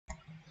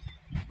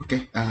Ok,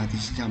 thì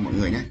xin chào mọi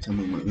người nhé, chào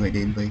mừng mọi người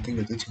đến với kênh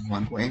đầu tư chứng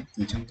khoán của em.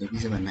 Thì trong cái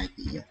video lần này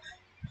thì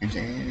em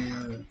sẽ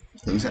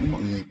hướng dẫn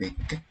mọi người về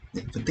cách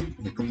để phân tích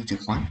về công ty chứng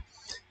khoán,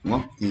 đúng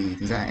không? Thì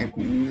thực ra em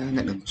cũng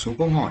nhận được một số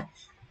câu hỏi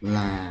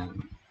là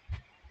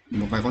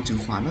một vài con chứng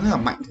khoán nó rất là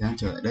mạnh thời gian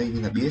trở lại đây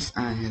như là BSI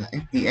hay là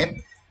FTS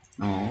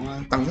nó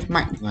tăng rất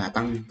mạnh và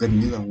tăng gần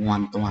như là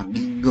hoàn toàn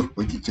đi ngược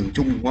với thị trường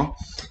chung, đúng không?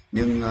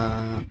 Nhưng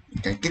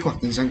cái kết quả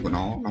kinh doanh của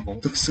nó có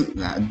thực sự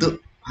là ấn tượng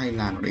hay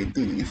là nó đến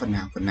từ những cái phần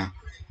nào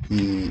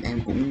thì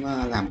em cũng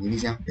làm cái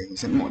video để hướng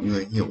dẫn mọi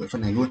người hiểu cái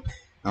phần này luôn.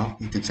 Đó,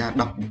 thì thực ra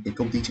đọc một cái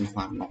công ty chứng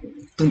khoán nó cũng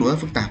tương đối là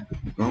phức tạp,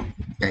 đúng không?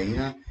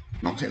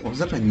 Nó sẽ có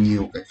rất là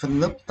nhiều cái phân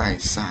lớp tài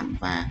sản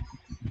và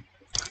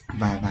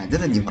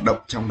rất là nhiều hoạt động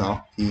trong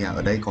đó. Thì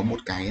ở đây có một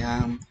cái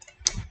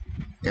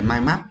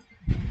mind map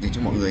để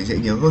cho mọi người dễ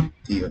nhớ hơn.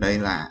 Thì ở đây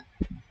là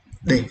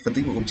để phân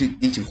tích một công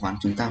ty chứng khoán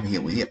chúng ta phải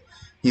hiểu cái gì ạ?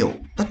 Hiểu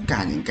tất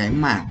cả những cái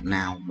mảng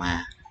nào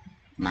mà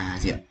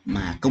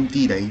công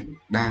ty đấy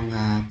đang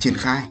triển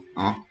khai.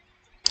 Đó,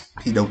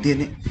 thì đầu tiên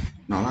ấy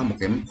nó là một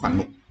cái khoản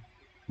mục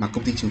mà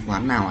công ty chứng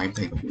khoán nào em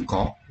thấy nó cũng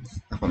có,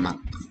 là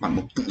khoản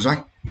mục tự doanh.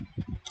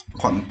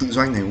 Khoản mục tự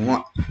doanh này, đúng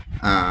không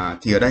ạ?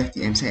 Thì ở đây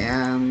thì em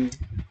sẽ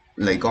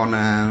lấy con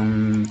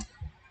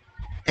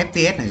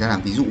FTS này ra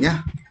làm ví dụ nhé,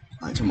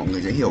 cho mọi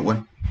người dễ hiểu luôn.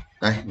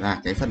 Đây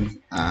là cái phần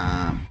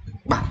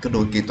bảng cân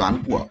đối kế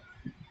toán của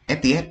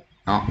FTS.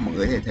 Đó, mọi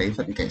người có thể thấy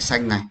phần kẻ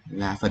xanh này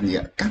là phần gì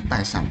ạ? Các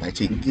tài sản tài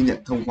chính ghi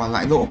nhận thông qua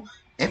lãi lỗ,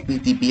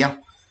 FVTPL.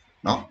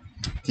 Đó,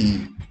 thì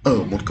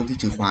ở một công ty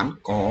chứng khoán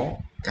có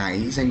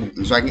cái danh mục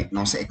tự doanh ấy,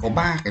 nó sẽ có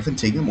 3 cái phần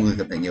chính mà mọi người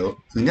cần phải nhớ.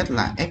 Thứ nhất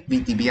là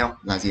FVTPL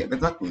là gì ạ? Viết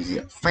tắt của gì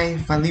ạ? Fair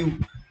Value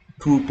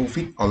Through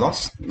Profit or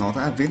Loss. Nó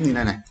đã viết như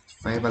này này,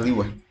 Fair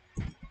Value này.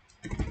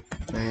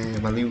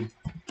 Fair Value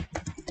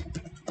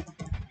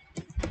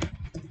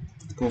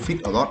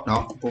Profit or Loss.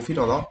 Đó,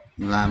 Profit or Loss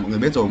là mọi người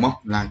biết rồi, đúng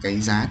không? Là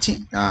cái giá trị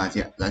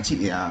giá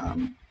trị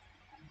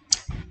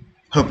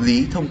hợp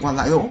lý thông qua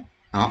lãi lỗ.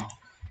 Đó,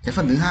 cái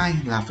phần thứ hai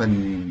là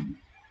phần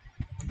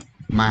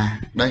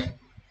mà đây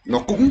nó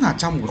cũng là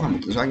trong cái khoản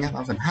mục tự doanh nhé, đó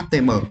là phần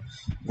HTM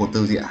của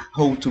từ gì ạ?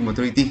 Hold to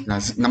maturity là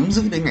nắm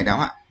giữ đến ngày đáo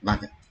hạn. Và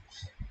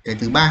cái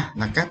thứ ba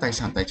là các tài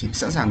sản tài chính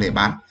sẵn sàng để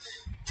bán.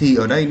 Thì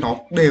ở đây nó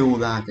đều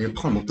là cái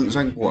khoản mục tự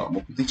doanh của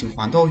một công ty chứng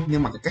khoán thôi,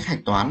 nhưng mà cái cách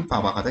hạch toán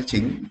vào báo cáo tài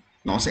chính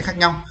nó sẽ khác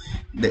nhau.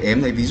 Để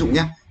em lấy ví dụ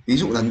nhé, ví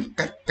dụ là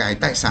các cái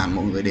tài sản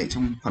mọi người để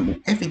trong khoản mục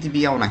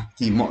FVTPL này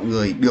thì mọi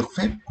người được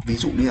phép, ví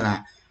dụ như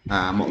là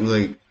mọi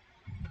người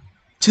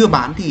chưa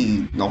bán thì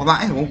nó có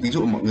lãi, đúng không? Ví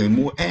dụ mọi người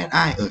mua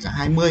SSI ở giá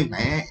 20,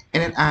 cái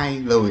SSI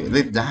lời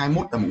lên giá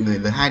 21 là mọi người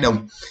lời 2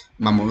 đồng,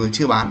 mà mọi người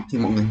chưa bán thì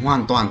mọi người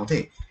hoàn toàn có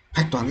thể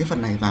hạch toán cái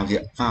phần này vào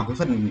diện vào cái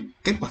phần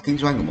kết quả kinh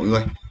doanh của mọi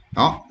người.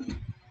 Đó,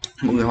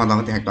 mọi người hoàn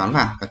toàn có thể hạch toán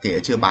vào, cả kể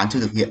chưa bán chưa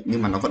thực hiện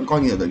nhưng mà nó vẫn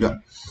coi như là lợi nhuận.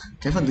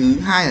 Cái phần thứ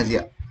hai là gì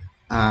ạ?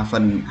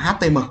 Phần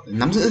HTM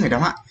nắm giữ ngày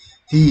đáo hạn,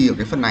 thì ở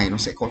cái phần này nó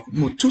sẽ có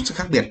một chút sự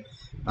khác biệt.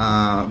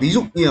 Ví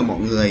dụ như là mọi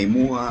người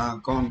mua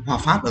con Hòa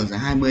Phát ở giá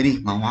 20 đi,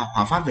 mà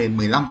Hòa Phát về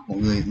 15 mọi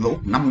người lỗ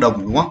 5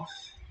 đồng, đúng không?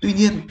 Tuy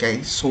nhiên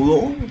cái số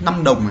lỗ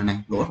 5 đồng này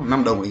lỗ khoảng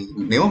 5 đồng thì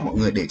nếu mà mọi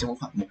người để trong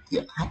khoản mục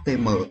diện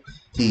HTM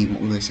thì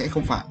mọi người sẽ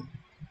không phải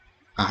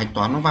hạch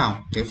toán nó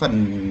vào cái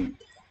phần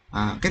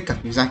kết quả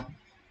kinh doanh.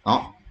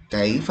 Đó,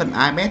 cái phần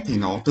IBS thì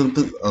nó tương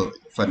tự ở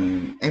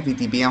phần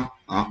FVTPL.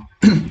 Đó,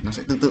 nó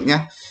sẽ tương tự nhé.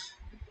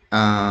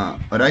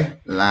 Ở đây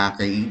là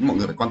cái mọi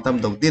người phải quan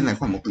tâm đầu tiên là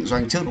khoản mục tự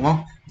doanh trước, đúng không?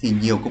 Thì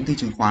nhiều công ty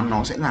chứng khoán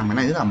nó sẽ làm cái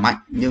này rất là mạnh,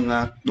 nhưng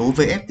đối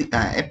với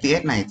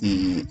FTS này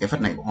thì cái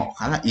phần này của họ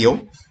khá là yếu.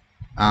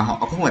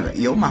 Họ không phải là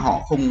yếu mà họ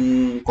không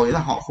có nghĩa là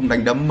họ không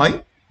đánh đấm mấy.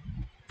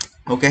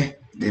 Ok,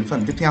 đến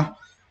phần tiếp theo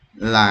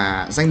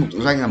là danh mục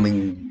tự doanh, là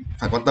mình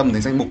phải quan tâm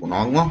đến danh mục của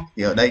nó, đúng không?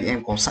 Thì ở đây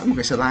em có sẵn một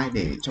cái slide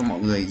để cho mọi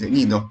người dễ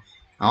nhìn rồi.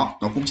 Đó,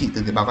 nó cũng chỉ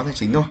từ cái báo cáo tài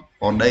chính thôi.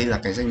 Còn đây là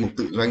cái danh mục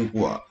tự doanh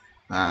của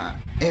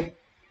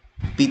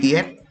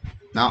FTS.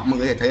 Đó, mọi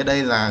người có thể thấy ở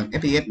đây là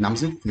FTS nắm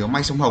giữ phiếu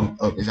May Sông Hồng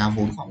ở cái giá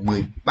vốn khoảng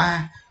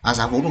 13,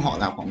 giá vốn của họ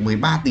là khoảng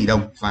 13 tỷ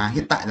đồng và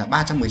hiện tại là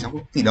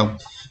 316 tỷ đồng,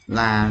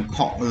 là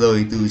họ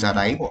lời từ giá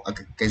đáy của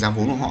cái giá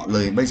vốn của họ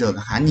lời bây giờ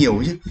là khá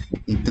nhiều chứ.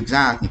 Thì thực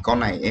ra thì con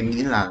này em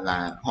nghĩ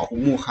là họ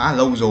cũng mua khá là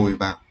lâu rồi,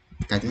 và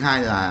cái thứ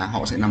hai là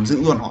họ sẽ nắm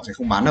giữ luôn, họ sẽ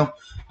không bán đâu.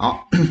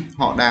 Đó,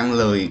 họ đang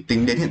lời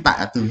tính đến hiện tại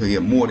là từ thời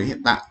điểm mua đến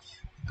hiện tại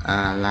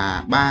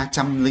là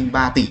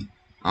 303 tỷ.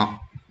 Đó,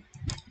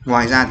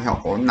 ngoài ra thì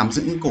họ có nắm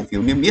giữ những cổ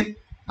phiếu niêm yết,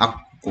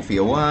 cổ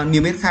phiếu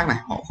niêm yết khác này,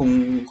 họ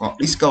không có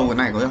disco cái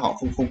này, có thể họ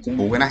không công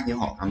bố cái này, nhưng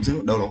họ nắm giữ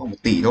đâu đó khoảng 1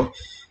 tỷ thôi.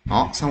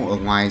 Đó, xong ở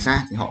ngoài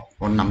ra thì họ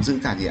còn nắm giữ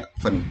cả gì ạ?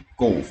 Phần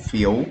cổ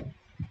phiếu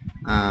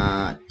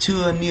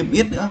chưa niêm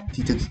yết nữa,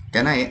 thì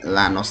cái này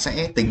là nó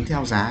sẽ tính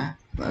theo giá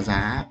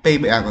P,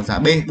 còn giá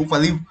B book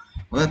value,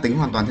 nó là tính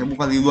hoàn toàn theo book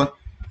value luôn.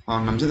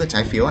 Còn nắm giữ cái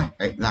trái phiếu này,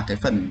 đấy là cái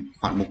phần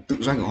khoản mục tự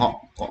doanh của họ.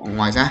 Còn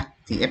ngoài ra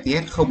thì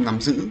FTS không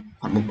nắm giữ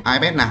khoản mục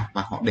IBS nào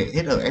và họ để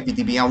hết ở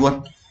FVTPL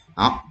luôn.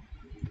 Đó,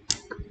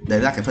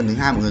 đấy là cái phần thứ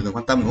hai mọi người cần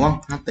quan tâm, đúng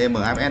không? HTM,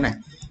 IBS này.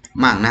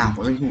 Mảng nào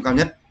có doanh thu cao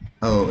nhất?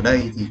 Ở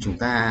đây thì chúng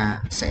ta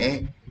sẽ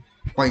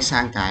quay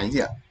sang cái gì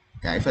ạ?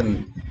 Cái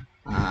phần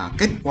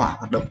kết quả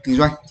hoạt động kinh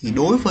doanh thì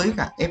đối với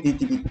cả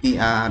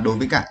FPT, đối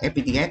với cả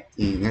FPTS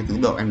thì ngay từ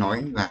đầu em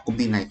nói là công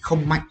ty này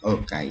không mạnh ở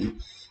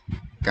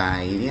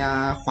cái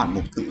khoản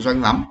mục tự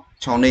doanh lắm,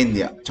 cho nên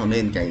gì ạ, cho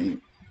nên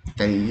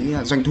cái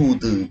doanh thu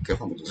từ cái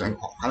khoản mục tự doanh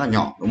của họ khá là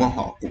nhỏ, đúng không,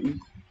 họ cũng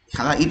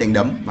khá là ít đánh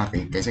đấm, và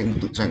cái danh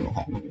mục tự doanh của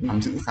họ cũng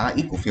nắm giữ khá là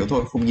ít cổ phiếu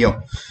thôi, không nhiều.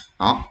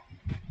 Đó.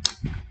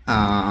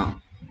 à,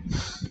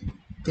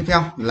 Tiếp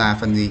theo là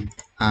phần gì,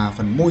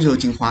 phần môi giới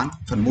chứng khoán.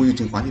 Phần môi giới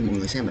chứng khoán thì mọi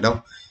người xem ở đâu,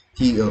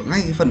 thì ở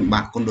ngay cái phần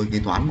bảng cân đối kế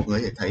toán mọi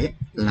người có thể thấy ấy,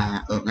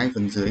 là ở ngay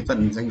phần dưới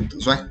phần danh mục tự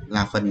doanh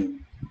là phần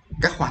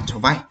các khoản cho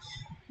vay.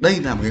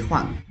 Đây là một cái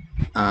khoản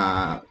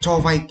cho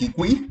vay ký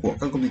quỹ của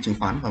các công ty chứng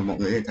khoán, và mọi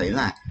người có thể thấy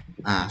là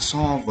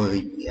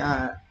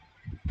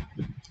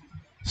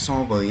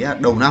so với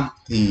đầu năm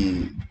thì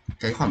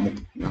cái khoản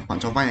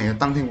cho vay này nó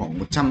tăng thêm khoảng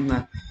 100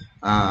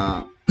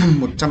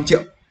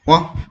 triệu, đúng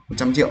không?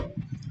 100 triệu.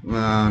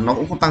 Nó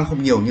cũng không tăng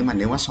không nhiều, nhưng mà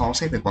nếu mà so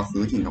xét về quá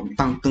khứ thì nó cũng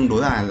tăng tương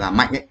đối là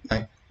mạnh ấy.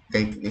 Đấy,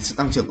 cái sự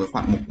tăng trưởng của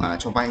khoản mục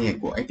cho vay này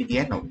của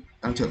FTS nó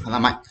tăng trưởng khá là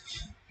mạnh.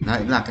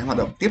 Đấy là cái hoạt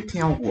động tiếp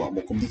theo của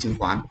một công ty chứng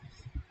khoán.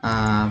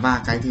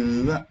 Và cái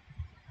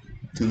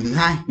thứ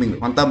hai mình phải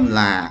quan tâm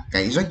là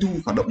cái doanh thu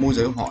hoạt động môi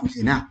giới của họ như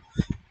thế nào,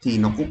 thì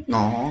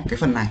cái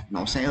phần này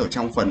nó sẽ ở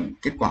trong phần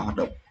kết quả hoạt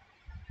động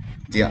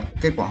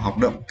kết quả hoạt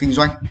động kinh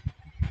doanh.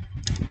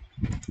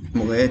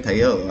 Mọi người thấy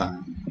ở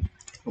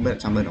không biết ở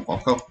trong đây nó có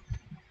không,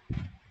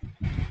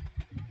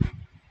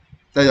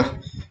 đây rồi.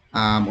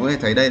 Mọi người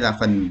thấy đây là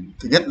phần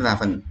thứ nhất là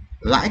phần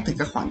lãi từ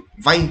các khoản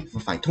vay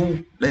và phải thu.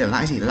 Đây là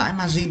lãi gì? Lãi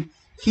margin.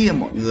 Khi mà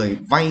mọi người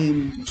vay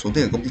số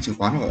tiền của công ty chứng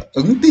khoán hoặc là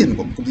ứng tiền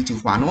của một công ty chứng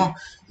khoán, đúng không,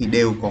 thì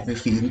đều có cái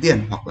phí ứng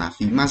tiền hoặc là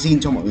phí margin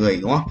cho mọi người,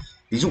 đúng không?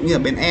 Ví dụ như là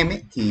bên em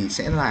ấy thì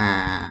sẽ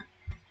là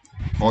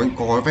có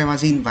gói vay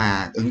margin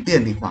và ứng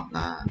tiền thì khoảng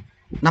là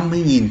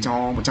 50.000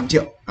 cho 100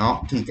 triệu.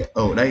 Đó thì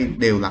ở đây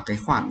đều là cái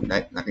khoản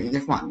đấy, là cái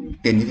khoản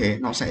tiền như thế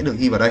nó sẽ được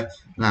ghi vào đây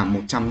là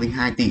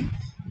 102 tỷ.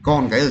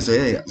 Còn cái ở dưới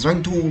này là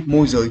doanh thu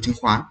môi giới chứng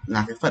khoán,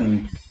 là cái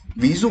phần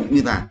ví dụ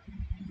như là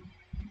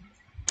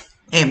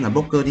em là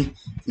broker đi,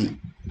 thì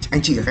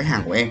anh chị là khách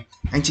hàng của em,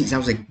 anh chị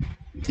giao dịch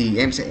thì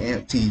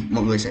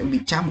mọi người sẽ bị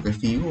charge một cái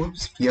phí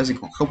giao dịch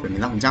khoảng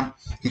 0,15%.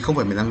 Thì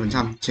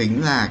 0,15%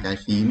 chính là cái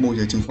phí môi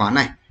giới chứng khoán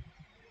này.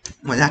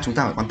 Ngoài ra chúng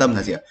ta phải quan tâm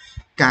là gì ạ?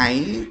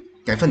 Cái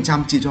phần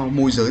trăm chia cho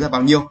môi giới là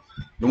bao nhiêu,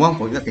 đúng không?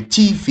 Có nghĩa là cái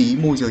chi phí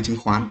môi giới chứng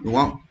khoán, đúng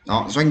không?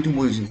 Đó, doanh thu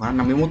môi giới chứng khoán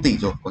là 51 tỷ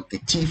rồi, còn cái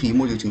chi phí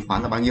môi giới chứng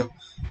khoán là bao nhiêu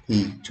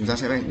thì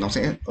nó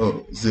sẽ ở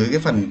dưới cái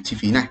phần chi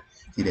phí này,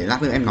 thì để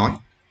lát nữa em nói.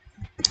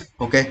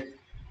 Ok.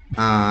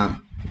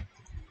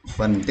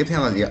 Phần tiếp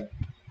theo là gì ạ?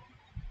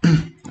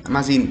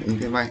 Margin ứng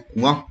tiền vay,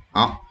 đúng không?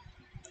 Đó.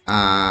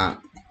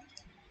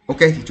 Ok,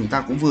 thì chúng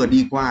ta cũng vừa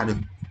đi qua được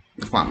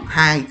khoảng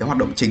 2 cái hoạt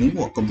động chính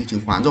của công ty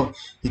chứng khoán rồi.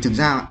 Thì thực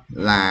ra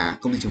là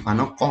công ty chứng khoán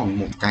nó còn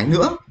một cái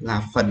nữa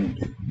là phần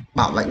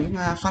bảo lãnh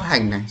phát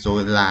hành này,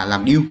 rồi là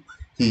làm deal,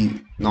 thì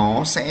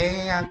nó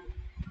sẽ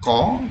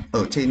có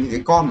ở trên những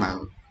cái con mà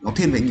nó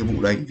thiên về nghiệp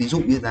vụ đấy. Ví dụ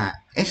như là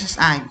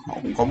SSI họ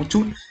cũng có một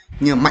chút,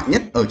 nhưng mà mạnh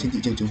nhất ở trên thị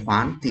trường chứng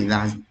khoán thì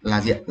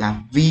là gì ạ? Là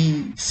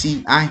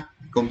VCI,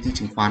 công ty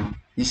chứng khoán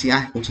VCI,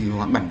 công ty chứng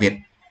khoán bản Việt.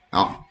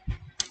 Đó,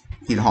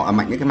 thì họ là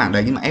mạnh nhất cái mảng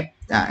đấy, nhưng mà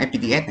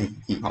FPTS này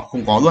thì họ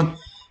không có luôn.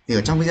 Thì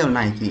ở trong video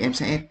này thì em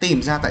sẽ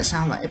tìm ra tại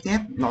sao là FTS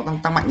nó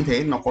tăng mạnh như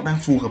thế, nó có đang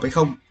phù hợp hay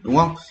không, đúng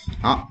không?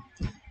 Đó.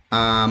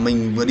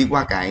 Mình vừa đi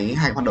qua cái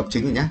hai hoạt động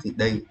chính rồi nhé. Thì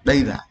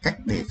đây là cách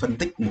để phân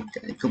tích một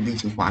cái công ty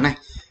chứng khoán này.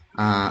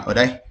 Ở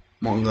đây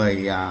mọi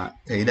người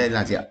thấy đây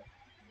là gì ạ?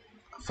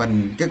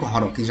 Phần kết quả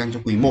hoạt động kinh doanh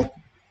trong quý 1.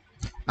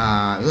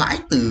 Lãi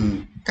từ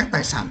các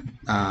tài sản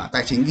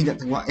tài chính ghi nhận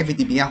thông qua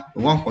FVTPL,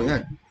 đúng không? Có nghĩa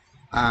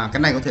là cái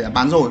này có thể là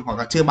bán rồi hoặc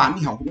là chưa bán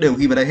thì họ cũng đều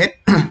ghi vào đây hết.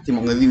 Thì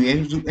mọi người lưu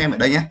ý giúp em ở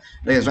đây nhé.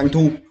 Đây là doanh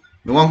thu,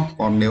 đúng không?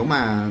 Còn nếu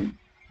mà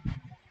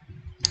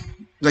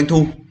doanh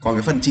thu, còn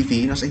cái phần chi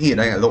phí nó sẽ ghi ở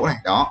đây là lỗ này.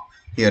 Đó,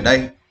 thì ở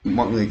đây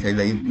mọi người thấy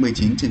lấy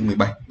 19 trừ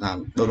 17 là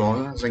đâu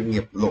đó doanh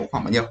nghiệp lỗ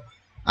khoảng bao nhiêu?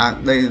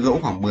 Đây lỗ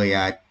khoảng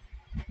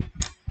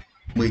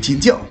 19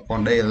 triệu,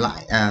 còn đây là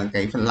lãi,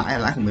 cái phần lãi là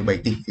lãi khoảng 17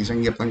 tỷ, thì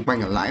doanh nghiệp quanh quanh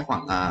là lãi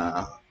khoảng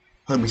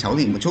hơn 16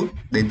 tỷ một chút,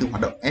 đến từ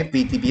hoạt động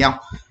FVTPL.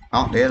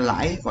 Đó, đấy là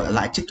lãi, gọi là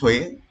lãi trước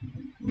thuế,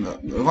 nó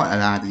gọi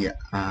là gì ạ?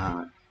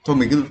 Thôi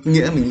mình cứ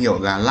nghĩa mình hiểu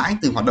là lãi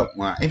từ hoạt động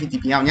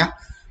FVTPL nhé.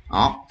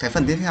 Đó, cái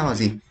phần tiếp theo là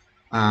gì?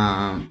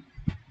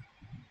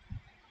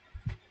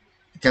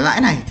 Cái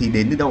lãi này thì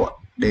đến từ đâu ạ?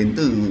 Đến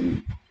từ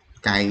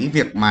cái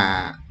việc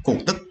mà cổ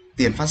tức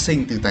tiền phát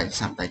sinh từ tài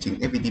sản tài chính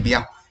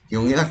FVTPL, thì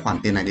có nghĩa là khoản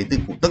tiền này đến từ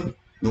cổ tức,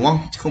 đúng không?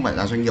 Chứ không phải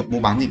là doanh nghiệp mua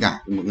bán gì cả.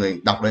 Mọi người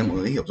đọc đây mọi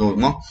người hiểu rồi,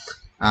 đúng không?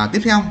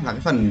 Tiếp theo là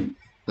cái phần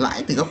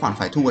lãi từ các khoản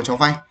phải thu và cho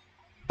vay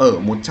ở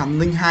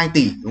 102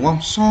 tỷ, đúng không?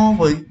 So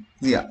với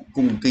gì ạ?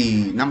 Cùng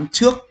kỳ năm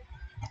trước,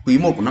 quý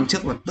 1 của năm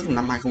trước là tức là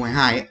năm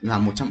 2022 ấy, là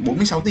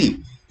 146 tỷ.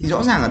 Thì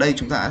rõ ràng ở đây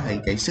chúng ta đã thấy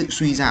cái sự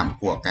suy giảm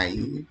của cái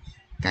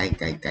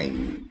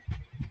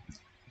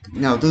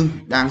nhà đầu tư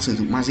đang sử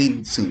dụng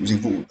margin, sử dụng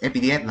dịch vụ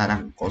FTS là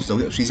đang có dấu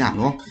hiệu suy giảm,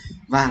 đúng không?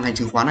 Và ngành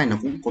chứng khoán này nó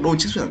cũng có đôi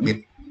chút sự đặc biệt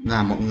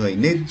là mọi người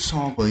nên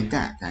so với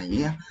cả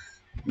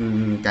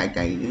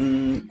cái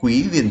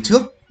quý liền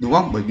trước đúng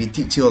không? Bởi vì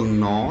thị trường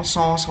nó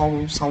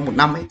sau một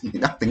năm ấy thì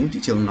cái đặc tính của thị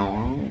trường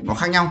nó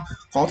khác nhau.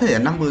 Có thể là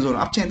năm vừa rồi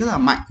nó uptrend rất là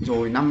mạnh,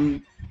 rồi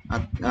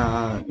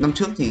năm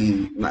trước thì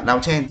là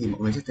downtrend thì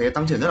mọi người sẽ thấy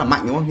tăng trưởng rất là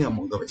mạnh, đúng không? Nhưng mà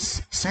mọi người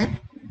phải xét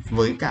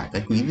với cả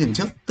cái quý liền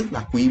trước, tức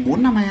là quý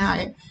 4 năm 22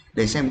 ấy,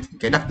 để xem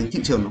cái đặc tính thị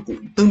trường nó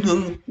cũng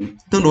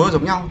tương đối là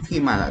giống nhau, khi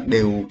mà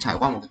đều trải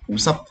qua một cái cú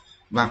sập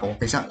và có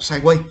cái dạng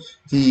sideways,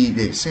 thì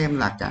để xem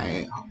là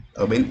cái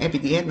ở bên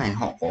FTS này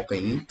họ có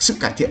cái sự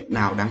cải thiện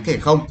nào đáng kể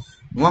không,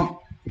 đúng không?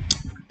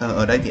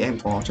 Ở đây thì em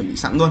có chuẩn bị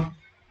sẵn luôn.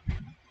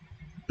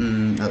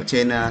 Ở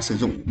trên sử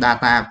dụng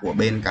data của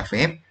bên cà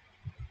phê.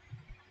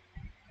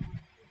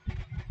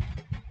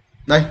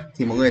 Đây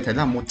thì mọi người thấy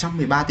là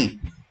 113 tỷ.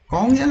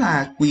 Có nghĩa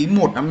là quý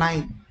 1 năm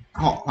nay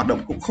họ hoạt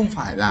động cũng không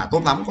phải là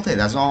tốt lắm, có thể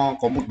là do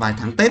có một vài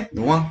tháng Tết,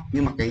 đúng không?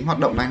 Nhưng mà cái hoạt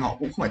động này họ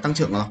cũng không phải tăng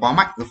trưởng là quá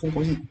mạnh, nó không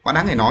có gì quá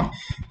đáng để nói.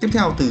 Tiếp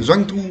theo từ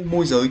doanh thu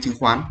môi giới chứng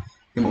khoán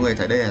thì mọi người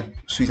thấy đây là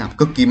suy giảm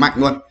cực kỳ mạnh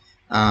luôn.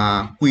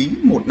 Quý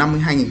 1 năm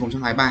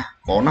 2023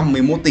 có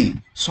 51 tỷ,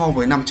 so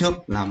với năm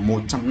trước là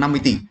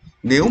 150 tỷ.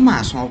 Nếu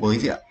mà so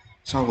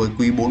với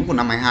quý 4 của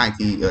năm 22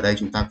 thì ở đây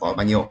chúng ta có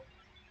bao nhiêu?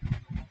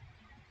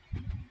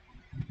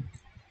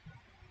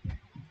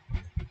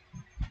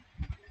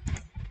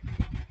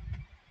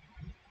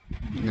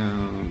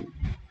 Ờ,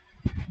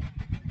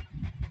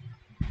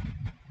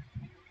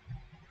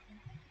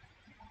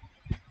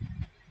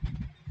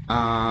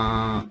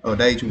 à, Ở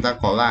đây chúng ta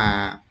có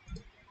là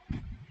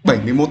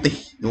 71 tỷ,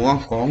 đúng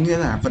không? Có nghĩa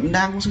là vẫn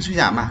đang có sự suy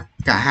giảm, mà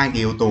cả hai cái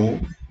yếu tố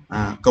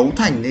cấu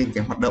thành nên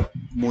cái hoạt động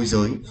môi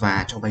giới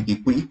và cho vay ký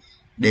quỹ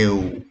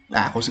đều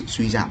đã có sự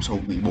suy giảm sau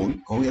quý 4.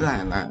 Có nghĩa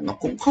là nó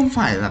cũng không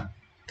phải là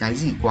cái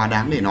gì quá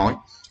đáng để nói,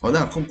 có nghĩa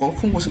là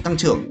không có sự tăng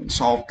trưởng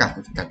cả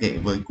kể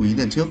với quý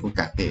lần trước và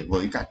cả kể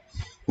với cả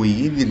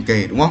quý liền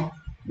kề, đúng không?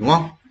 Đúng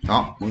không?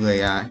 Đó, mọi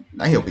người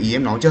đã hiểu cái ý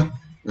em nói chưa?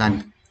 Là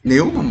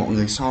nếu mà mọi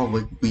người so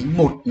với quý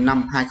 1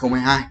 năm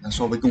 2022 là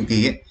so với cùng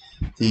kỳ ấy,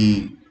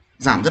 thì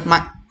giảm rất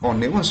mạnh. Còn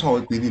nếu mà so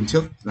với quý liền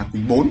trước là quý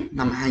 4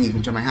 năm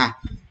 2022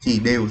 thì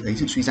đều thấy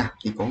sự suy giảm,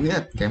 thì có nghĩa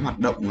là cái hoạt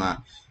động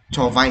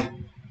cho vay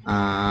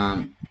à,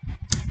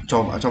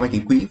 cho vay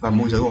ký quỹ và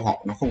môi giới của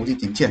họ nó không có gì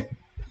tiến triển.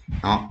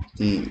 Đó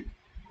thì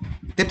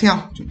tiếp theo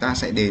chúng ta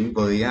sẽ đến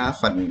với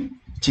phần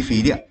chi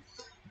phí điện.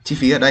 Chi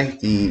phí ở đây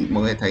thì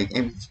mọi người thấy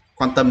em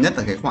quan tâm nhất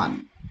là cái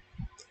khoản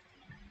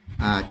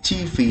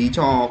chi phí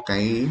cho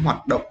cái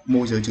hoạt động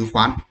môi giới chứng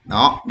khoán.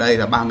 Đó, đây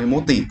là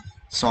 31 tỷ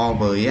so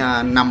với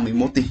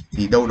 51 tỷ,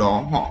 thì đâu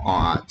đó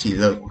họ chỉ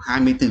lời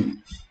 20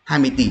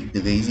 tỷ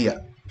từ cái gì ạ?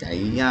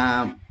 Cái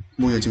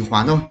môi giới chứng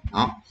khoán thôi.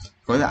 Đó,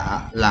 có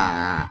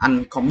là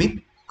ăn commit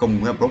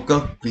cùng với broker.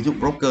 Ví dụ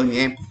broker như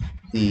em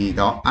thì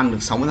đó ăn được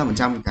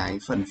 65% cái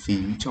phần phí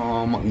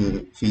cho mọi người,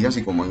 phí giao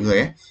dịch của mọi người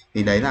ấy,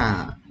 thì đấy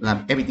là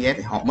FTS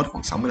thì họ mất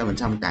khoảng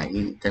 65%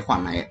 cái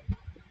khoản này ấy.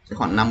 Cái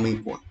khoản 50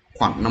 của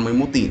khoảng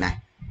 51 tỷ này,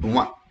 đúng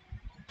không ạ?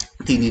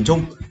 Thì nhìn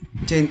chung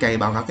trên cái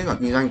báo cáo kết quả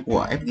kinh doanh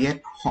của FTS,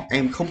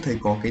 em không thấy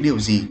có cái điều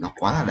gì nó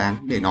quá là đáng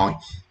để nói,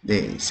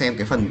 để xem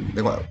cái phần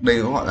đây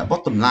gọi là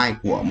bottom line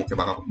của một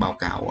cái báo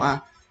cáo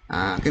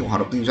kết quả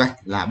hoạt động kinh doanh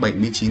là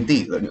 79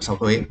 tỷ lợi nhuận sau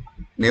thuế.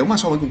 Nếu mà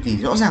so với cùng kỳ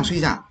rõ ràng suy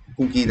giảm,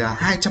 cùng kỳ là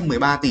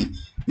 213 tỷ,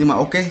 nhưng mà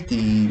ok,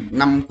 thì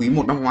quý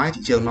 1 năm ngoái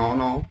thị trường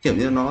nó kiểu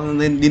như nó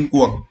lên điên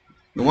cuồng,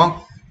 đúng không?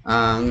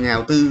 Nhà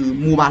đầu tư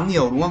mua bán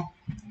nhiều, đúng không?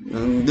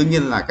 Đương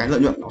nhiên là cái lợi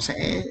nhuận nó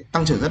sẽ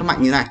tăng trưởng rất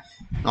mạnh như này.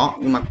 Đó,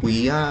 nhưng mà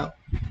quý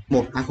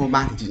 1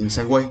 2023 thì thị trường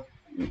sideways,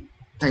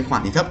 thanh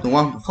khoản thì thấp, đúng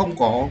không? Không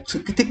có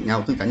sự kích thích nhà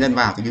đầu tư cá nhân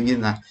vào thì đương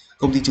nhiên là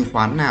công ty chứng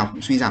khoán nào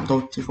cũng suy giảm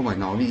thôi, chứ không phải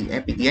nói vì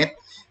FTS.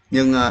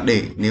 Nhưng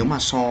để nếu mà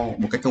so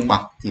một cách công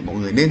bằng thì mọi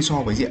người nên so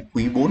với diện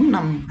quý 4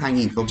 năm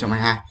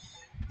 2022.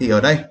 Thì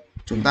ở đây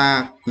chúng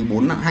ta quý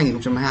 4 năm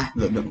 2022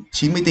 lợi nhuận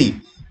 90 tỷ,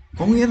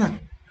 có nghĩa là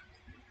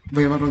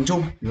về mặt bằng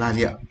chung là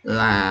gì ạ?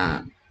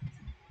 Là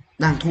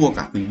đang thua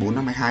cả quý 4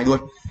 năm 22 luôn.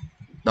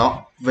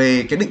 Đó,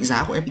 về cái định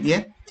giá của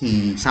FTS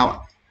thì sao ạ?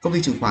 Công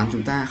ty chứng khoán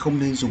chúng ta không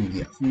nên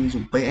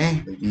dùng PE,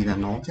 bởi vì là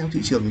nó theo thị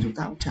trường thì chúng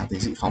ta cũng chả thể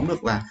dự phóng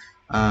được là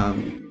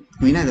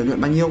quý này lợi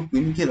nhuận bao nhiêu,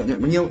 quý kia lợi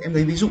nhuận bao nhiêu. Em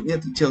lấy ví dụ như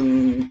thị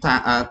trường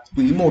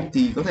quý 1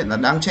 thì có thể là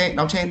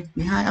downtrend,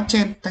 quý 2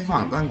 uptrend, thanh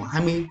khoản ra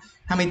khoảng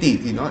 20 tỷ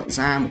thì nó lại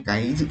ra một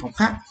cái dự phóng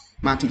khác,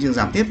 mà thị trường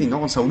giảm tiếp thì nó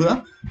còn xấu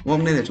nữa, đúng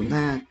không? Nên là chúng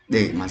ta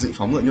để mà dự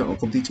phóng lợi nhuận của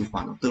công ty chứng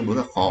khoán nó tương đối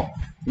là khó,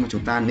 nhưng mà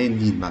chúng ta nên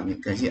nhìn vào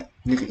những cái gì ạ?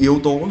 Những cái yếu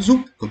tố giúp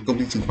của công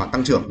ty chứng khoán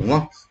tăng trưởng, đúng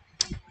không?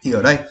 Thì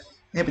ở đây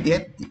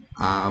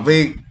FTS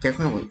về cái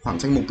khoản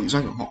danh mục tự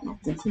doanh của họ nó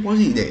cũng không có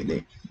gì để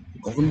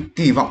có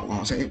kỳ vọng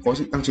họ sẽ có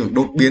sự tăng trưởng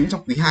đột biến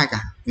trong quý 2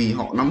 cả, vì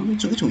họ nắm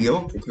giữ chủ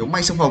yếu cổ phiếu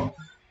may sông Hồng,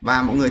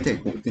 và mọi người thể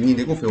nhìn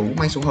thấy cổ phiếu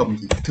may sông Hồng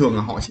thì thường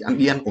là họ chỉ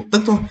đi ăn cổ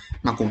tức thôi,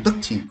 mà cổ tức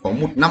chỉ có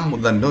một năm một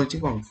lần thôi chứ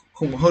còn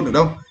không có hơn được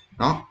đâu.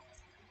 Đó,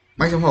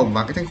 may sông Hồng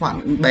và cái thanh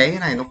khoản bé như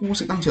này nó không có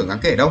sự tăng trưởng đáng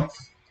kể đâu.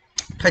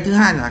 Cái thứ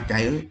hai là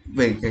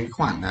về cái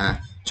khoản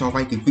cho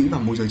vay ký quỹ và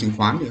môi giới chứng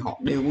khoán thì họ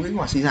đều có kết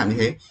quả suy giảm như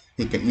thế,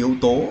 thì cái yếu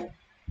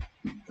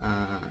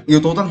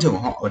tố tăng trưởng của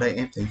họ ở đây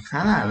em thấy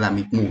khá là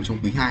mịt mù trong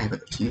quý 2 và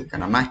thậm chí cả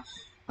năm nay.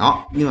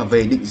 Đó, nhưng mà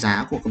về định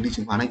giá của công ty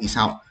chứng khoán này thì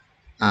sao?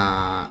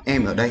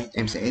 em ở đây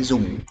em sẽ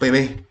dùng PB,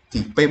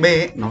 thì PB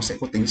ấy, nó sẽ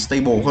có tính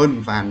stable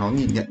hơn và nó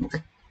nhìn nhận một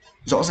cách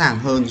rõ ràng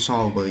hơn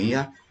so với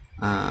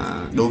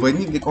đối với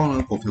những cái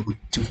con cổ phiếu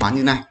chứng khoán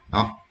như này.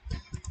 Đó,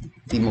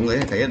 thì mọi người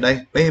thấy ở đây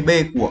PB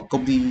của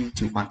công ty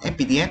chứng khoán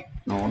FTS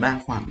nó đang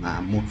khoảng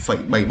là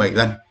 1,77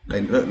 lần.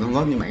 Đấy nó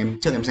ngớt, nhưng mà em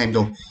xem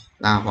rồi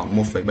là khoảng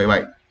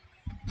 1,77.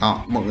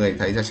 Đó, mọi người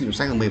thấy giá trị nhập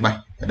sách là 17,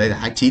 ở đây là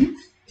 29,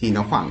 thì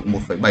nó khoảng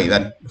 1,7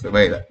 lần,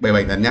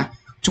 1,77 lần nhá.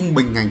 Trung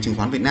bình ngành chứng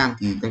khoán Việt Nam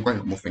thì quanh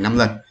quanh 1,5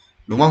 lần,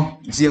 đúng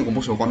không? Riêng có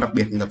một số con đặc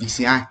biệt như là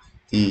VCI,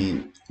 thì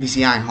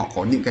VCI họ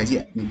có những cái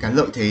diện, những cái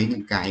lợi thế,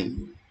 những cái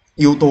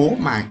yếu tố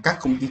mà các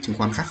công ty chứng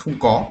khoán khác không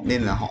có,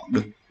 nên là họ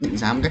được định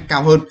giá một cách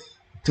cao hơn.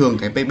 Thường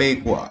cái PB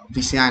của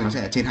VCI nó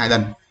sẽ là trên 2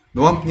 lần,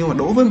 đúng không? Nhưng mà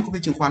đối với một công ty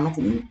chứng khoán nó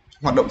cũng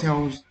hoạt động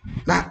theo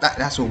đại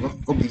đa số các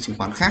công ty chứng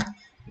khoán khác,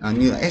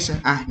 như là SSI,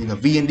 như là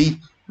VND,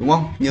 đúng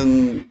không?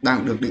 Nhưng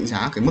đang được định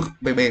giá cái mức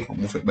PB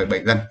khoảng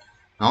 1,77 lần.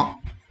 Đó,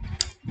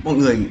 mọi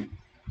người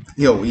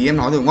hiểu ý em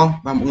nói rồi đúng không?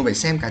 Và mọi người phải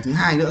xem cái thứ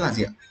hai nữa là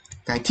gì ạ?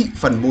 Cái thị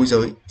phần môi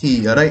giới.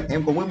 Thì ở đây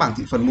em có một bảng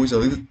thị phần môi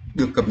giới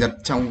được cập nhật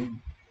trong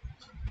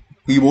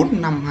quý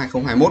 4 năm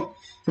 2021.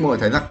 Thì mọi người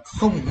thấy là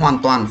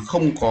hoàn toàn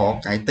không có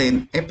cái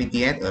tên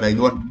FTS ở đây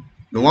luôn,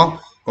 đúng không?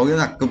 Có nghĩa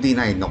là công ty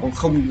này nó cũng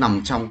không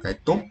nằm trong cái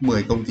top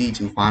 10 công ty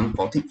chứng khoán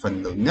có thị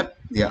phần lớn nhất,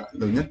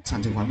 lớn nhất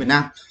sàn chứng khoán Việt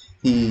Nam.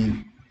 Thì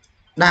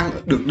đang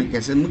được định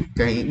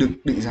được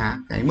định giá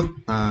cái mức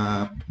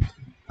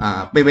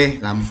PB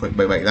là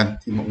 1,77 lần,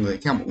 thì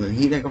theo mọi người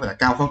nghĩ đây có phải là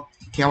cao không?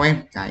 Theo em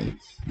cái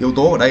yếu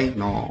tố ở đây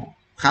nó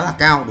khá là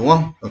cao, đúng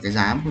không? Ở cái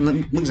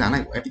mức giá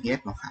này của FTS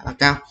nó khá là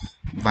cao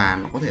và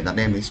nó có thể là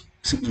đem đến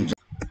sự rủi ro.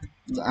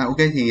 Ok,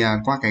 thì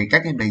qua cái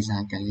cách em đánh giá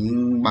cái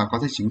báo cáo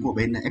tài chính của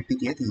bên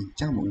FTS thì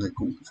chắc là mọi người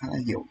cũng khá là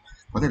hiểu,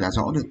 có thể là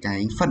rõ được những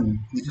cái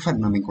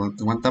phần mà mình có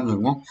quan tâm rồi,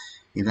 đúng không?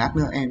 Thì lát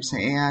nữa em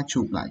sẽ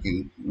chụp lại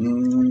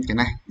cái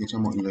này để cho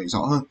mọi người rõ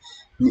hơn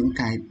những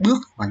cái bước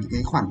và những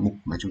cái khoản mục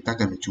mà chúng ta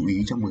cần phải chú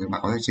ý trong một cái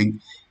báo cáo tài chính.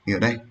 Thì ở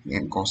đây thì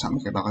em có sẵn một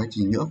cái báo cáo tài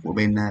chính nữa của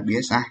bên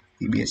BSI.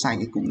 Thì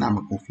BSI cũng là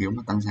một cổ phiếu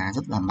mà tăng giá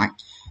rất là mạnh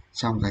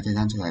trong cái thời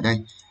gian trở lại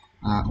đây.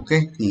 Ok,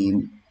 thì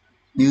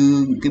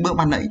như cái bước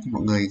ban nãy thì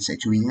mọi người sẽ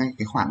chú ý ngay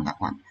cái khoản là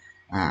khoản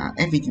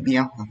FVTPL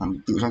là khoản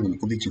tự doanh của một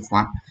công ty chứng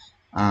khoán.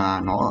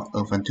 Nó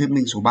ở phần thuyết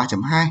minh số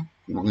 3.2,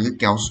 thì mọi người cứ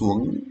kéo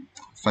xuống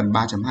phần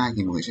 3.2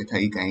 thì mọi người sẽ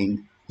thấy cái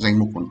danh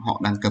mục của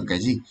họ đang cầm cái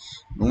gì,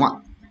 đúng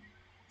không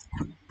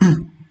ạ?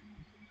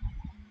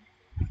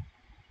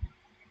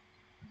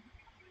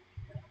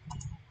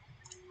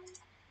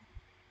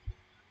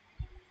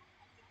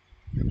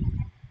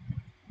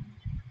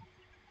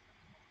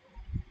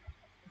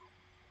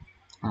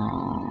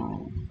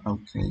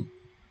 Ok,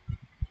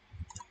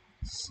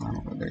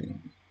 sao ở đây?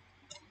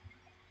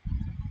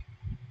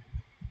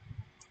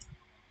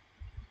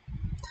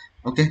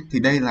 Ok, thì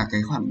đây là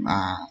cái khoản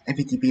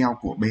FVTPL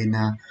của bên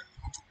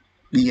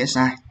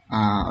BSI.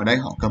 Ở đây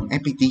họ cầm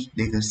FPT,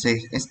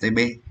 DGC, STB,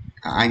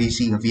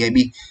 IDC và VIB.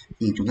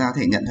 Thì chúng ta có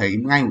thể nhận thấy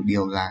ngay một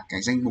điều là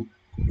cái danh mục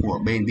của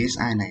bên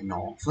BSI này nó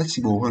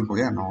flexible hơn, có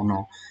nghĩa là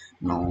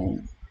nó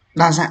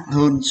đa dạng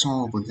hơn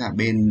so với cả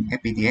bên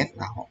FPTS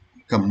là họ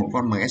cầm mỗi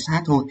con MSH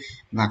thôi,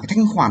 và cái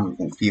thanh khoản của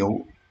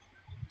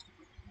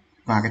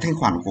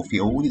cổ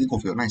phiếu những cái cổ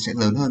phiếu này sẽ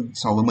lớn hơn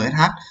so với MSH,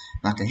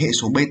 và cái hệ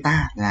số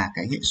beta là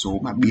cái hệ số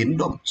mà biến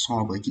động so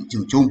với thị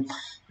trường chung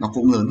nó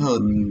cũng lớn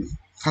hơn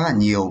khá là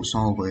nhiều so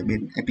với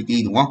bên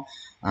FPT, đúng không?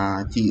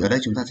 Thì ở đây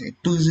chúng ta sẽ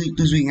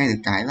tư duy ngay được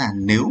cái là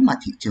nếu mà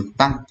thị trường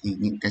tăng thì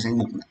những cái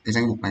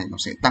danh mục này nó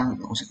sẽ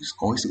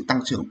có cái sự tăng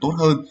trưởng tốt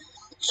hơn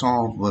so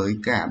với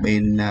cả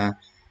bên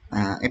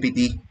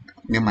FPT,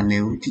 nhưng mà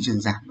nếu thị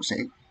trường giảm nó sẽ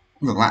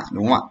ngược lại,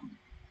 đúng không ạ?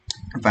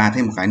 Và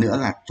thêm một cái nữa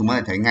là chúng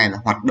ta thấy ngay là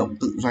hoạt động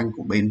tự doanh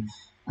của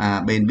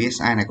bên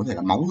BSI này có thể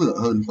là máu lửa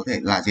hơn, có thể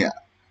là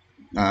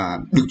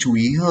được chú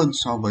ý hơn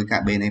so với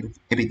cả bên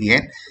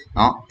FTS.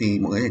 Đó, thì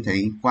mọi người có thể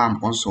thấy qua một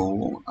con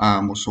số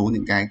một số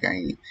những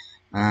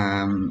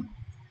à,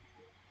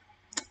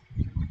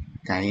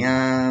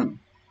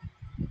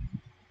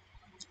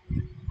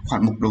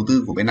 khoản mục đầu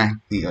tư của bên này,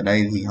 thì ở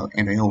đây thì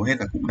em thấy hầu hết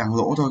là cũng đang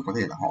lỗ thôi, có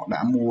thể là họ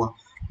đã mua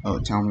ở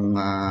trong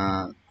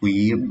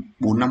quý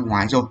 4 năm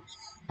ngoái rồi.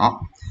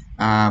 Đó,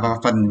 và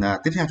phần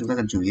tiếp theo chúng ta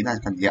cần chú ý là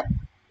phần gì ạ?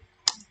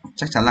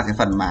 Chắc chắn là cái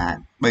phần mà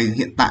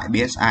hiện tại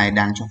BSI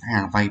đang cho khách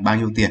hàng vay bao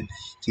nhiêu tiền,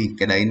 thì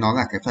cái đấy nó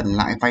là cái phần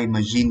lãi vay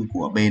margin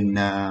của bên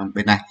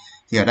này.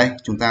 Thì ở đây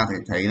chúng ta có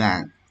thể thấy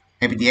là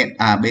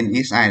bên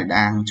BSI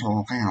đang cho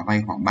khách hàng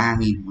vay khoảng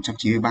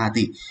 3.193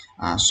 tỷ,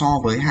 so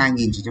với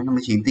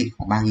 2.959 tỷ,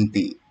 khoảng 3.000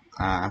 tỷ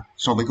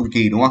so với cùng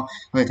kỳ, đúng không?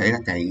 Có thể thấy là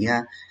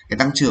cái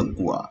tăng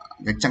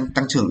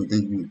trưởng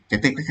từ cái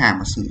tên khách hàng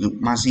mà sử dụng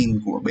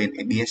margin của bên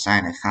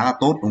BSI này khá là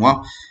tốt, đúng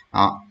không?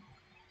 Đó,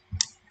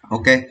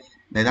 ok,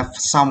 đấy là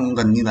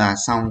gần như là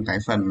xong cái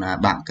phần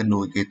bảng cân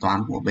đối kế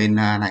toán của bên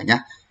này nhá.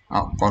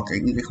 Đó, còn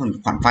những cái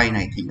khoản vay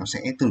này thì nó sẽ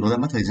tương đối là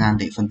mất thời gian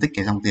để phân tích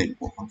cái dòng tiền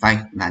của khoản vay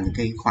là những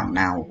cái khoản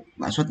nào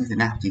lãi suất như thế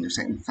nào thì nó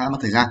sẽ khá mất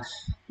thời gian.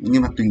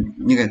 Nhưng mà tùy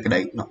như cái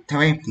đấy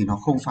theo em thì nó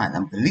không phải là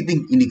một cái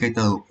leading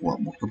indicator của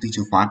một công ty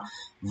chứng khoán,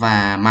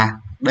 và mà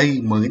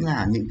đây mới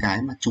là những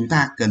cái mà chúng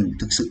ta cần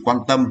thực sự quan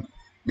tâm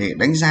để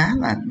đánh giá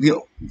là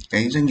liệu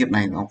cái doanh nghiệp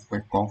này nó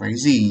có cái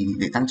gì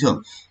để tăng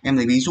trưởng. Em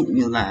lấy ví dụ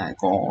như là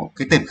có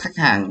cái tệp khách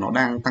hàng nó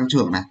đang tăng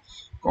trưởng này,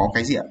 có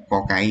cái gì ạ,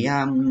 có cái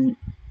à,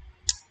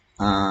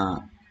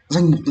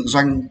 doanh mục tự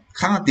doanh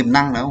khá là tiềm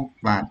năng đấy không,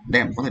 và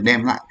có thể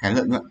đem lại cái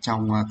lợi nhuận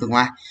trong tương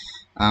lai.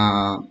 à,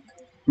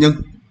 nhưng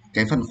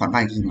cái phần khoản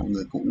vay thì mọi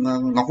người cũng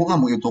nó cũng là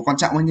một yếu tố quan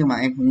trọng ấy, nhưng mà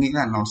em cũng nghĩ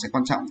là nó sẽ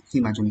quan trọng khi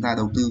mà chúng ta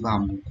đầu tư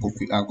vào cổ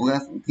phiếu,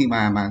 khi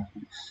mà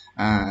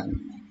à,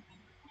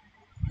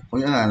 có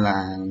nghĩa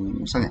là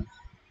sao nhỉ,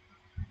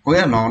 có nghĩa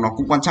là nó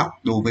cũng quan trọng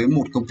đối với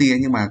một công ty ấy,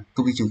 nhưng mà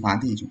công ty chứng khoán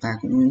thì chúng ta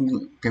cũng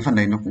cái phần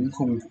đấy nó cũng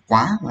không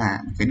quá là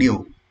cái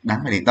điều đáng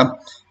phải để tâm.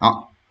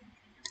 Đó,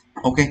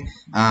 ok.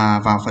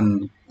 Vào phần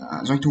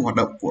doanh thu hoạt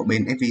động của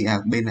bên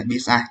bên lại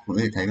BSI, có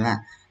thể thấy là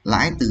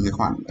lãi từ cái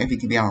khoản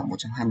FVTPL là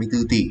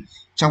 124 tỷ,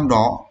 trong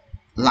đó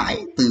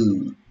lãi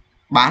từ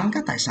bán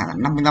các tài sản là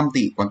 55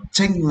 tỷ, còn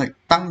chênh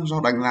lệch tăng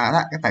do đánh giá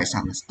lại các tài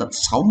sản là tận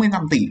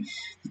 65 tỷ.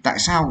 Tại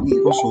sao những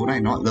con số này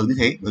nó lớn như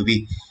thế? Bởi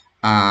vì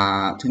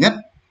thứ nhất,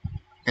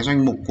 cái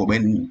doanh mục của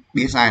bên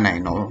BSI này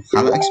nó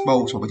khá là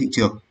exposed so với thị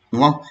trường,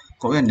 đúng không?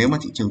 Có nghĩa là nếu mà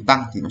thị trường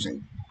tăng thì nó sẽ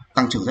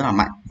tăng trưởng rất là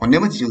mạnh, còn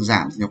nếu mà thị trường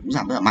giảm thì nó cũng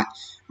giảm rất là mạnh.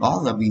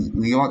 Đó là vì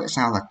lý do tại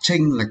sao là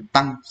chênh lệch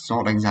tăng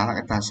do đánh giá lại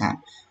các tài sản,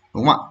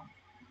 đúng không ạ?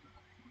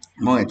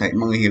 Mọi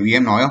người hiểu ý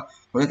em nói không?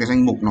 Có nghĩa là cái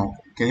danh mục nó,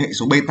 cái hệ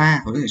số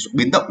beta, có cái hệ số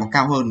biến động nó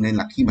cao hơn, nên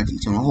là khi mà thị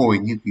trường nó hồi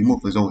như quý 1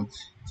 vừa rồi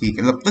thì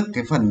cái lập tức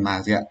cái phần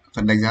mà gì ạ,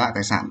 phần đánh giá lại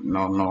tài sản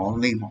nó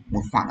lên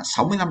một khoản là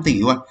 65 tỷ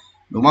luôn,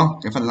 đúng không?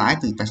 Cái phần lãi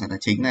từ tài sản tài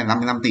chính này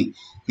 55 tỷ.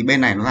 Thì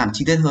bên này nó làm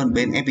chi tiết hơn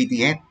bên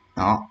FTS.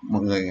 Đó,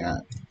 mọi người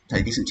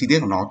thấy cái sự chi tiết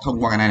của nó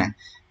thông qua cái này,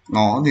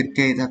 nó liệt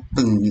kê ra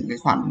từng những cái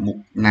khoản mục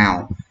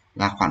nào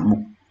là khoản mục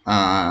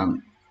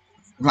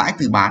lãi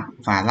từ bán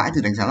và lãi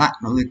từ đánh giá lại,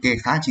 nó liệt kê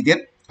khá là chi tiết.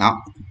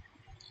 Đó,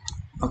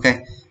 ok.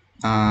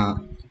 à,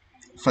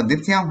 Phần tiếp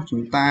theo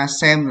chúng ta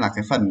xem là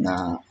cái phần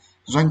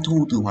doanh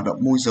thu từ hoạt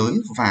động môi giới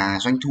và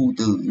doanh thu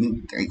từ những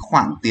cái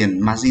khoản tiền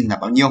margin là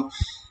bao nhiêu.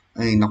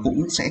 Thì nó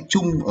cũng sẽ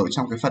chung ở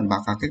trong cái phần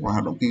báo cáo kết quả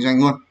hoạt động kinh doanh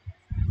luôn.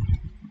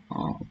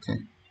 Ok.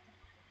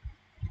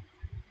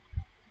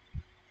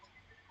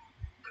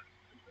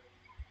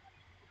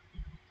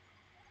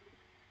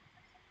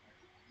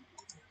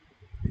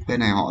 Bên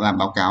này họ làm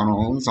báo cáo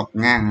nó dọc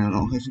ngang,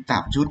 nó hơi phức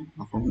tạp một chút,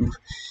 nó cũng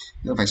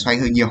phải xoay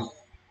hơi nhiều.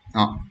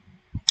 Đó,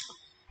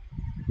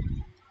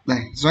 đây,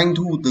 doanh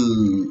thu từ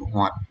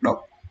hoạt động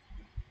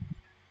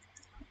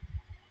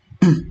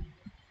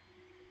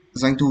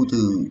doanh thu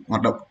từ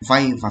hoạt động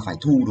vay và phải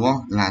thu, đúng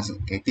không, là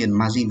cái tiền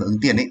margin và ứng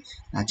tiền ấy,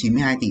 là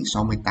 92 tỷ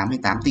so với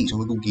 88 tỷ so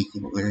với cùng kỳ. Thì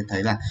mọi người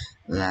thấy là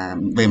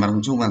về mặt nói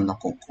chung là nó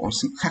có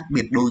sự khác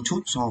biệt đôi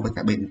chút so với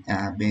cả bên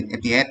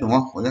FTS, đúng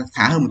không, có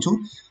khá hơn một chút.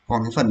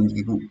 Còn cái phần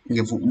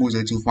nghiệp vụ môi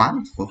giới chứng khoán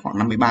có khoảng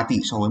 53 tỷ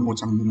so với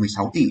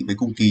 116 tỷ với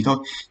cùng kỳ thôi.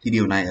 Thì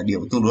điều này là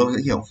điều tương đối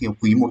dễ hiểu khi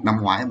quý 1 năm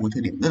ngoái là một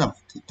thời điểm rất là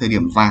thời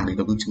điểm vàng để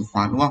đầu tư chứng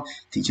khoán, đúng không,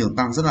 thị trường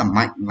tăng rất là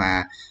mạnh,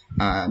 và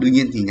đương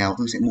nhiên thì nhà đầu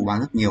tư sẽ mua bán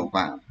rất nhiều,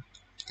 và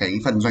cái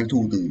phần doanh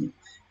thu từ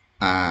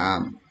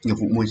nghiệp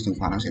vụ môi giới chứng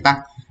khoán nó sẽ tăng.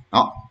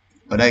 Đó,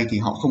 ở đây thì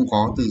họ không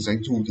có từ doanh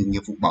thu từ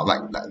nghiệp vụ bảo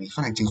lãnh tại vì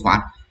phát hành chứng khoán,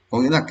 có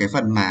nghĩa là cái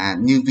phần mà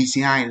như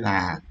VCI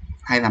là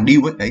hay làm deal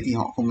ấy, đấy thì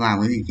họ không làm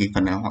cái gì, thì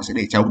phần này họ sẽ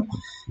để trống,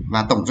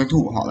 và tổng doanh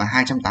thu của họ là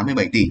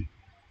 287 tỷ.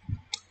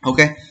 Ok,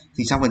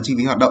 thì trong phần chi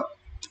phí hoạt động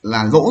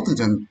là lỗ từ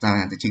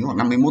tài chính khoảng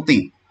 51 tỷ.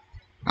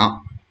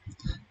 Đó,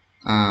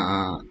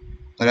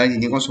 ở đây thì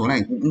những con số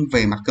này cũng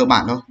về mặt cơ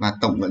bản thôi, và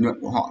tổng lợi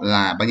nhuận của họ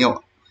là bao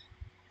nhiêu?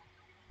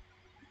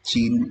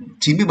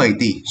 97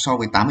 tỷ so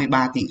với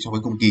 83 tỷ so với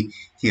cùng kỳ.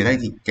 Thì ở đây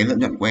thì cái lợi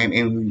nhuận của em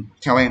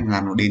theo em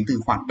là nó đến từ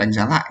khoản đánh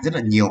giá lại rất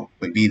là nhiều,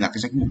 bởi vì là cái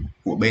danh mục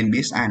của bên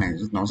BSI này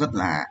nó rất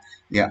là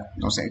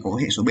nó sẽ có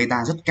hệ số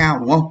beta rất cao,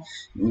 đúng không?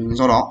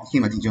 Do đó khi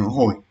mà thị trường nó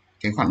hồi,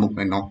 cái khoản mục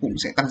này nó cũng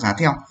sẽ tăng giá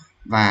theo,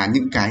 và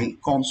những cái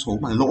con số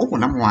mà lỗ của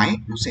năm ngoái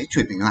nó sẽ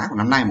chuyển thành lãi của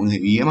năm nay, mọi người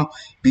hiểu ý không?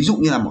 Ví dụ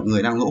như là mọi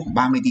người đang lỗ khoảng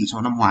 30 tỷ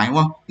so năm ngoái, đúng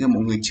không, nhưng mà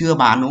mọi người chưa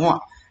bán, đúng không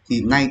ạ?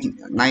 Thì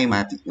nay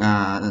mà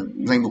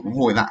danh mục nó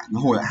hồi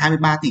lại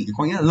 23 tỷ, thì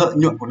có nghĩa là lợi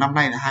nhuận của năm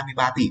nay là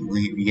 23 tỷ, mọi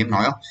người hiểu ý em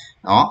nói không?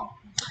 Đó,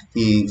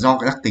 thì do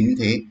cái đặc tính như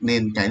thế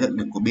nên cái lợi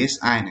nhuận của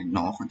BSI này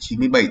nó khoảng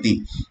 97 tỷ,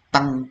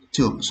 tăng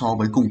trưởng so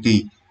với cùng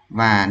kỳ.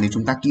 Và nếu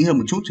chúng ta kỹ hơn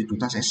một chút thì chúng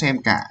ta sẽ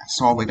xem cả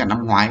so với cả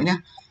năm ngoái nhé.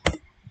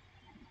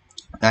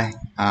 Đây,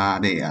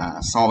 để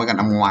so với cả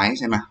năm ngoái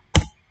xem nào.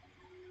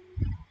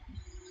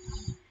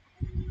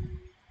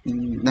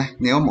 Đây,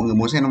 nếu mà mọi người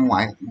muốn xem năm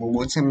ngoái,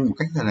 muốn xem một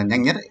cách thật là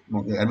nhanh nhất ấy,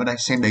 mọi người ấn vào đây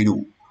xem đầy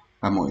đủ,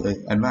 và mọi người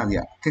ấn vào gì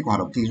ạ, kết quả hoạt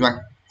động kinh doanh,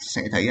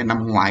 sẽ thấy là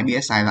năm ngoái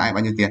BSI lãi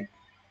bao nhiêu tiền.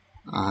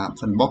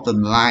 Phần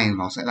bottom line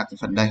nó sẽ là cái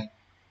phần đây,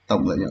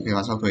 tổng lợi nhuận kế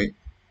toán sau thuế.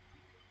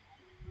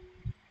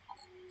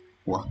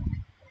 Ủa?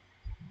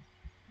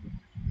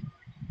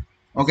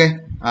 Ok,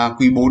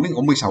 quý 4 thì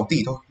có 16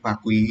 tỷ thôi, và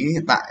quý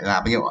hiện tại là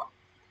bao nhiêu ạ?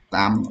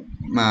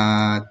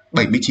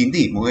 79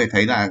 tỷ, mọi người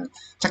thấy là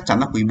chắc chắn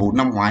là quý 4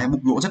 năm ngoái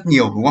bục lỗ rất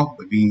nhiều đúng không?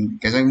 Bởi vì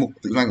cái danh mục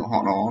tự doanh của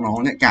họ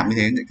nó nhạy cảm như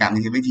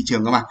thế với thị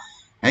trường các bạn.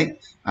 Đấy,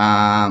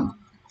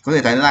 có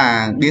thể thấy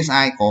là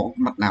BSI có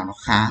mặt nào nó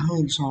khá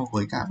hơn so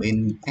với cả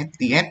bên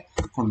FTS.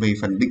 Còn về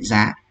phần định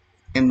giá,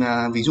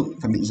 ví dụ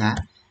phần định giá,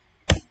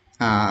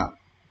 à,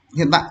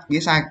 hiện tại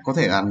BSI có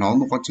thể là nó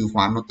một con chứng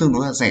khoán nó tương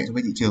đối là rẻ so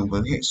với thị trường,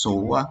 với hệ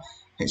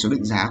số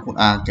định giá của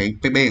cái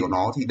PB của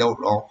nó thì đâu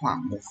đó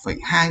khoảng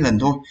 1,2 lần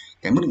thôi.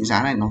 Cái mức định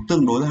giá này nó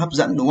tương đối là hấp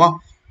dẫn đúng không?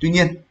 Tuy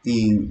nhiên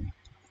thì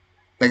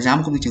đánh giá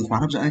một công ty chứng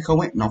khoán hấp dẫn hay không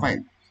ấy, nó phải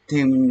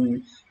thêm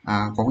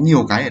có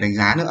nhiều cái để đánh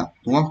giá nữa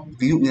đúng không?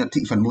 Ví dụ như là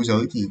thị phần môi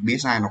giới thì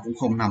BSI nó cũng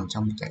không nằm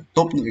trong cái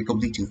top những cái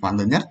công ty chứng khoán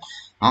lớn nhất.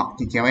 Đó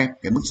thì theo em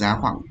cái mức giá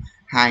khoảng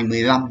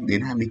 25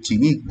 đến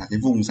 29 nghìn là cái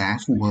vùng giá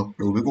phù hợp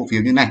đối với cổ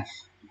phiếu như này.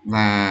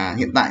 Và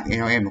hiện tại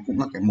theo em nó cũng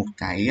là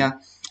cái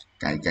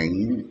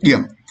điểm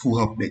phù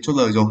hợp để chốt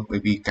lời rồi, bởi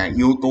vì cái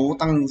yếu tố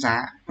tăng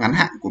giá ngắn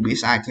hạn của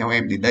BSI theo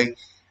em đến đây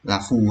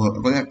là phù hợp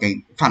với cái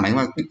phản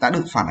ánh đã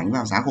được phản ánh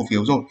vào giá cổ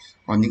phiếu rồi.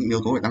 Còn những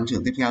yếu tố để tăng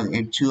trưởng tiếp theo thì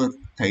em chưa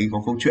thấy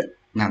có câu chuyện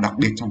nào đặc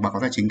biệt trong báo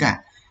cáo tài chính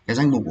cả. Cái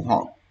danh mục của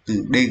họ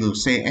từ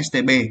DGC,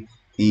 STB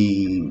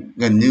thì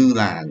gần như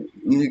là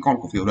những cái con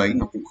cổ phiếu đấy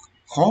nó cũng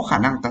khó khả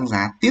năng tăng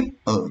giá tiếp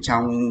ở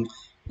trong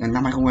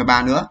năm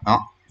 2023 nữa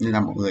đó, nên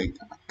là mọi người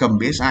cầm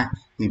BSI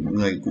thì mọi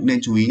người cũng nên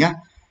chú ý nhé.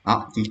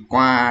 Đó, thì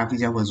qua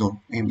video vừa rồi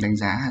em đánh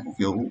giá hai cổ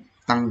phiếu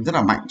tăng rất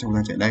là mạnh trong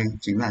thời gian đây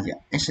chính là gì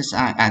ạ?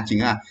 SSI,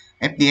 chính là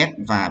FTS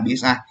và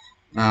BSI.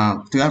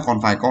 Thứ ra còn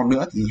vài con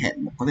nữa thì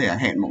có thể là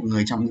hẹn mọi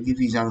người trong những cái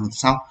video lần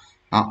sau.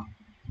 Đó.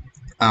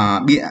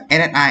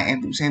 SSI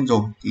em cũng xem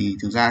rồi thì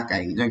thực ra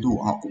cái doanh thu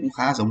của họ cũng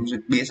khá là giống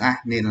BSI,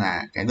 nên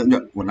là cái lợi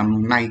nhuận của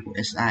năm nay của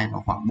SSI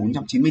nó khoảng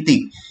 490 tỷ,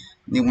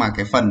 nhưng mà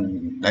cái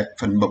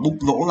phần bốc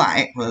lỗ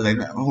lại lấy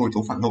lại hồi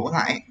tố phản lỗ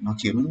lại nó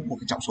chiếm một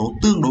cái trọng số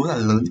tương đối là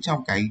lớn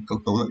trong cái cấu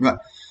tố lợi nhuận.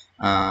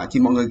 Thì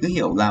mọi người cứ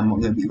hiểu là mọi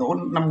người bị lỗ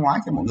năm ngoái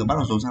thì mọi người bắt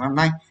đầu dồn sang năm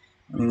nay,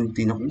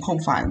 thì nó cũng không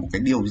phải một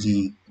cái điều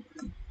gì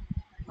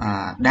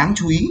đáng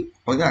chú ý.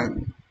 Với cả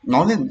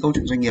nói lên câu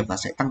chuyện doanh nghiệp là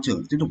sẽ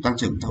tiếp tục tăng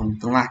trưởng trong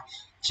tương lai,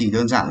 chỉ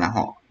đơn giản là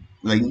họ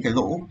lấy những cái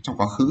lỗ trong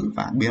quá khứ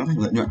và biến nó thành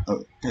lợi nhuận ở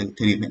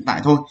thời điểm hiện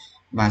tại thôi,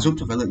 và giúp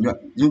cho cái lợi nhuận,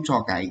 giúp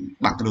cho cái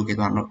bảng cân đối kế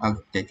toán báo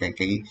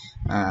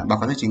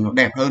cáo tài chính nó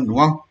đẹp hơn đúng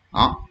không?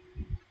 Đó.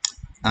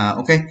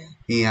 Ok,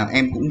 thì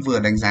em cũng vừa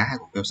đánh giá hai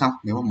cổ phiếu xong.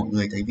 Nếu mà mọi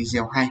người thấy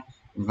video hay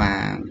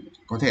và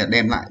có thể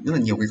đem lại rất là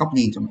nhiều cái góc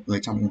nhìn cho mọi người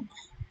trong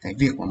cái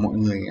việc mà mọi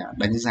người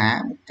đánh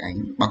giá một cái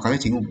báo cáo tài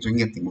chính của một doanh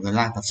nghiệp, thì mọi người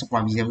like và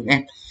subscribe video với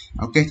em.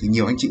 Ok, thì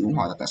nhiều anh chị cũng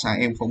hỏi là tại sao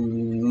em không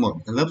mở một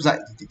cái lớp dạy,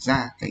 thì thực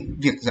ra cái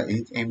việc dạy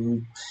thì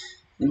em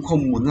cũng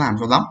không muốn làm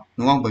cho lắm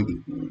đúng không? Bởi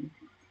vì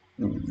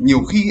nhiều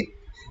khi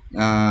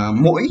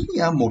mỗi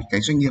một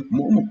cái doanh nghiệp,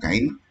 mỗi một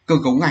cái cơ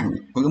cấu ngành,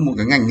 với một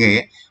cái ngành nghề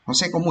ấy, nó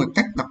sẽ có một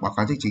cách đọc báo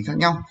cáo tài chính khác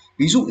nhau.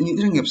 Ví dụ những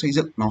doanh nghiệp xây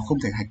dựng nó không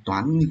thể hạch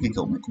toán như cái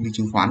kiểu một công ty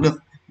chứng khoán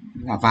được,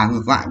 và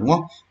ngược lại đúng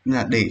không? Nên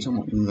là để cho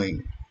mọi người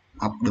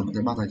học được một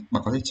cái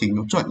báo cáo tài chính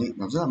nó chuẩn ý,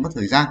 nó rất là mất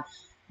thời gian,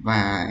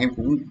 và em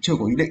cũng chưa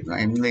có ý định là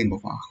em lên một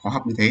khóa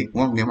học như thế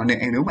đúng không?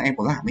 Nếu mà em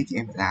có làm ấy thì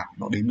em phải làm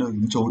nó đến nơi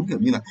đến chốn, kiểu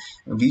như là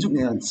ví dụ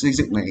như là xây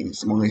dựng này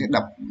mọi người sẽ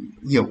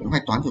hiểu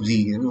hạch toán kiểu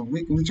gì,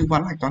 cũng như chứng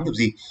khoán hạch toán kiểu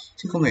gì,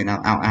 chứ không thể nào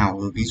ảo ảo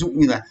rồi ví dụ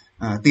như là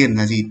tiền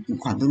là gì,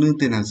 khoản tương đương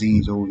tiền là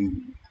gì, rồi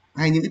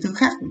hay những cái thứ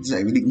khác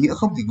dạy về định nghĩa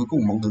không, thì cuối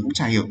cùng mọi người cũng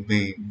chả hiểu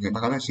về cái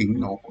báo cáo tài chính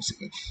nó cũng sẽ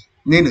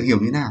nên được hiểu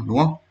như nào đúng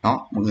không?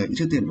 Đó, mọi người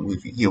trước tiên mọi người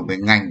phải hiểu về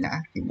ngành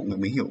đã thì mọi người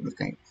mới hiểu được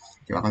cái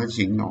báo cáo tài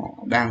chính nó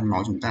đang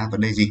nói chúng ta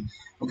vấn đề gì.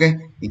 Ok,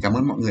 thì cảm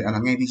ơn mọi người đã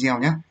lắng nghe video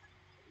nhé.